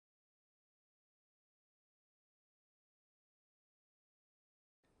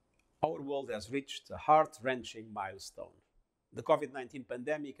Our world has reached a heart-wrenching milestone. The COVID-19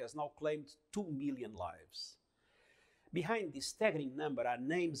 pandemic has now claimed 2 million lives. Behind this staggering number are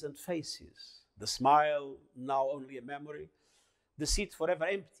names and faces. The smile, now only a memory, the seat forever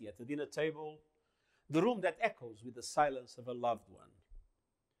empty at the dinner table, the room that echoes with the silence of a loved one.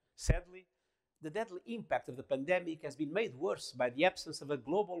 Sadly, the deadly impact of the pandemic has been made worse by the absence of a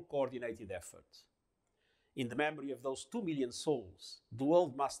global coordinated effort. In the memory of those 2 million souls, the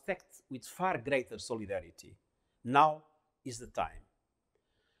world must act with far greater solidarity. Now is the time.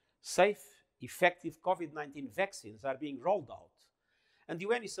 Safe, effective COVID-19 vaccines are being rolled out, and the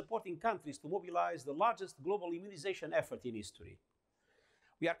UN is supporting countries to mobilize the largest global immunization effort in history.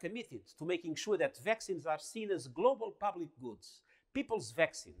 We are committed to making sure that vaccines are seen as global public goods, people's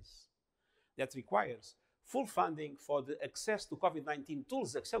vaccines. That requires full funding for the Access to COVID-19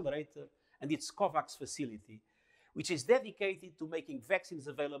 Tools Accelerator and its COVAX facility, which is dedicated to making vaccines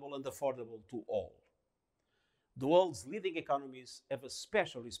available and affordable to all. The world's leading economies have a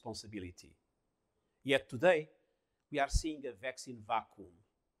special responsibility. Yet today, we are seeing a vaccine vacuum.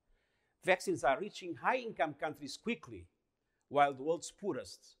 Vaccines are reaching high-income countries quickly, while the world's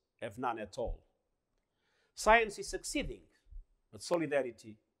poorest have none at all. Science is succeeding, but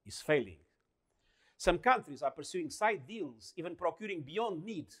solidarity is failing. Some countries are pursuing side deals, even procuring beyond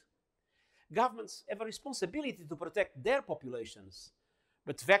need. Governments have a responsibility to protect their populations,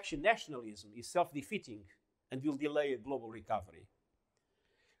 but vaccine nationalism is self-defeating and will delay a global recovery.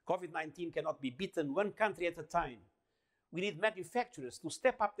 COVID-19 cannot be beaten one country at a time. We need manufacturers to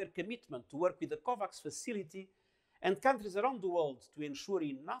step up their commitment to work with the COVAX facility and countries around the world to ensure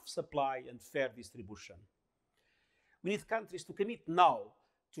enough supply and fair distribution. We need countries to commit now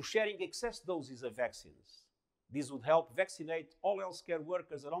to sharing excess doses of vaccines. This would help vaccinate all healthcare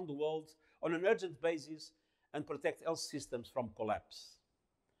workers around the world on an urgent basis and protect health systems from collapse.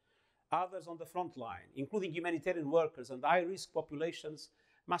 Others on the front line, including humanitarian workers and high-risk populations,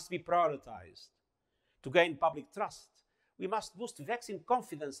 must be prioritized. To gain public trust, we must boost vaccine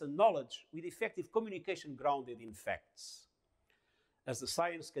confidence and knowledge with effective communication grounded in facts. As the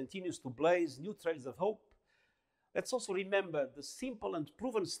science continues to blaze new trails of hope, let's also remember the simple and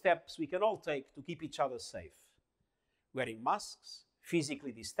proven steps we can all take to keep each other safe. Wearing masks,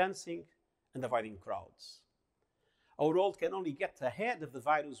 physically distancing, and avoiding crowds. Our world can only get ahead of the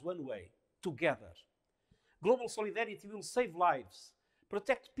virus one way, together. Global solidarity will save lives,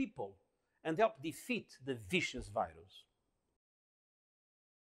 protect people, and help defeat the vicious virus.